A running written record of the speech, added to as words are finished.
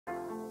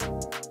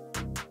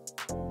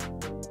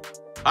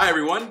Hi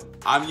everyone,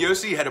 I'm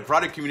Yossi, Head of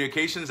Product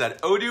Communications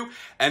at Odoo,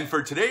 and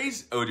for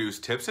today's Odoo's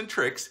Tips and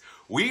Tricks,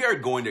 we are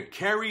going to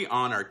carry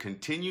on our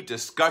continued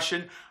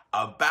discussion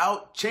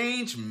about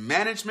change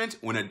management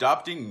when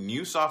adopting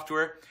new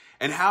software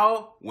and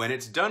how, when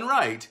it's done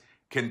right,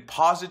 can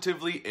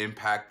positively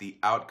impact the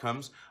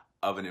outcomes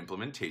of an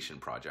implementation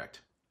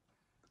project.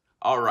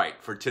 All right,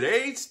 for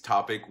today's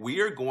topic,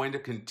 we are going to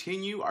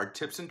continue our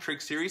tips and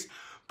tricks series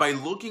by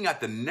looking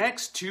at the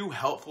next two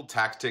helpful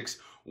tactics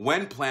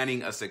when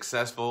planning a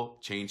successful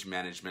change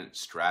management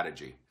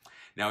strategy.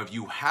 Now, if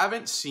you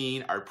haven't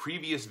seen our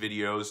previous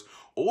videos,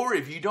 or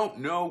if you don't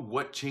know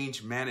what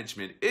change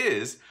management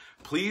is,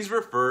 please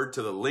refer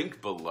to the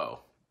link below.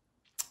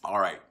 All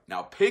right,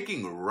 now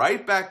picking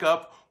right back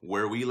up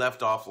where we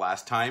left off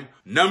last time.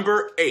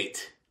 Number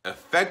 8,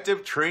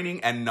 effective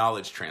training and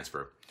knowledge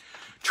transfer.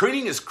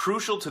 Training is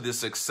crucial to the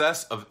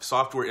success of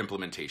software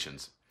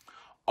implementations.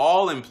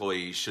 All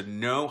employees should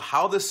know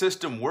how the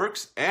system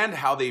works and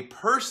how they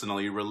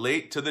personally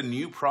relate to the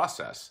new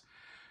process.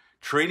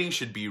 Training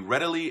should be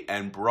readily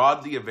and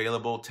broadly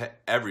available to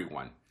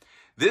everyone.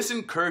 This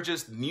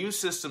encourages new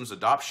systems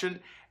adoption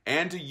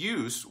and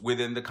use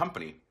within the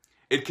company.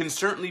 It can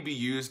certainly be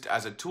used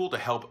as a tool to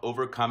help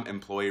overcome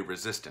employee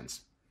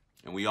resistance,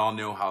 and we all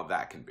know how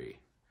that can be.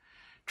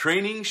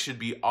 Training should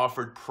be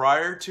offered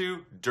prior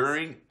to,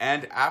 during,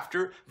 and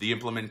after the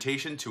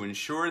implementation to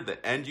ensure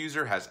the end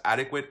user has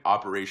adequate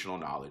operational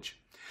knowledge.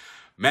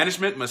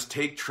 Management must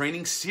take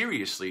training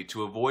seriously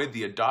to avoid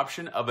the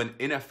adoption of an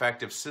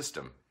ineffective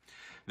system.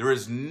 There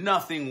is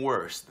nothing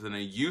worse than a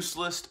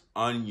useless,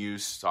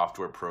 unused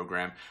software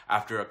program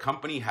after a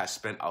company has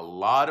spent a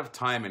lot of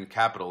time and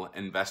capital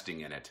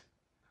investing in it.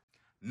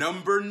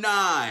 Number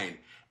 9,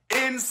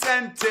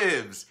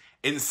 incentives.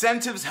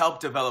 Incentives help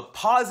develop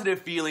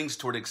positive feelings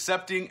toward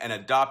accepting and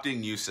adopting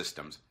new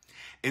systems.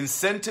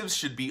 Incentives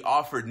should be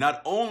offered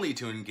not only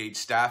to engage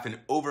staff and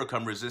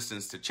overcome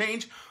resistance to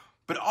change,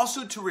 but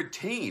also to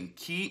retain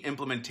key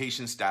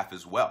implementation staff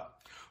as well.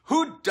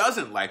 Who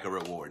doesn't like a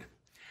reward?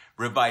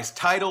 Revised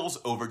titles,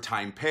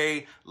 overtime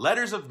pay,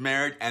 letters of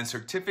merit, and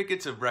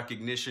certificates of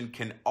recognition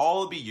can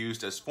all be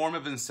used as form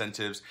of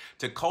incentives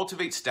to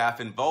cultivate staff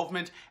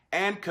involvement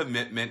and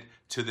commitment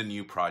to the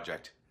new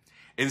project.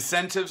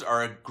 Incentives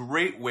are a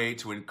great way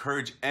to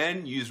encourage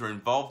end user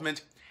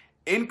involvement,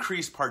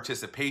 increase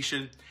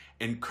participation,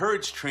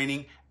 encourage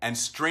training, and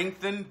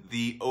strengthen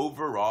the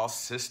overall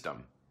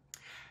system.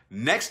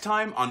 Next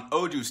time on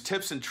Odoo's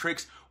Tips and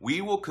Tricks, we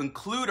will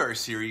conclude our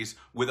series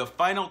with a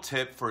final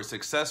tip for a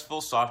successful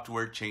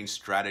software change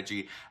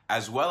strategy,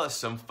 as well as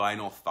some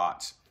final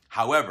thoughts.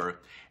 However,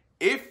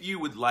 if you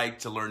would like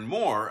to learn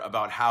more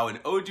about how an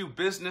Odoo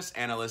business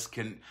analyst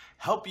can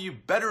help you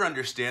better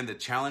understand the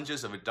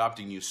challenges of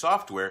adopting new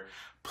software,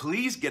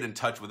 please get in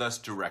touch with us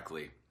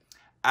directly.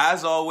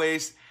 As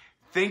always,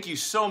 thank you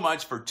so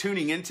much for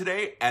tuning in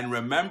today, and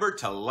remember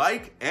to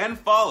like and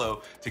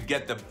follow to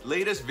get the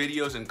latest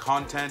videos and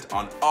content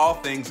on all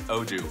things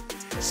Odoo.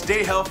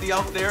 Stay healthy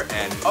out there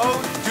and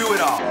Odoo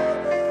it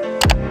all!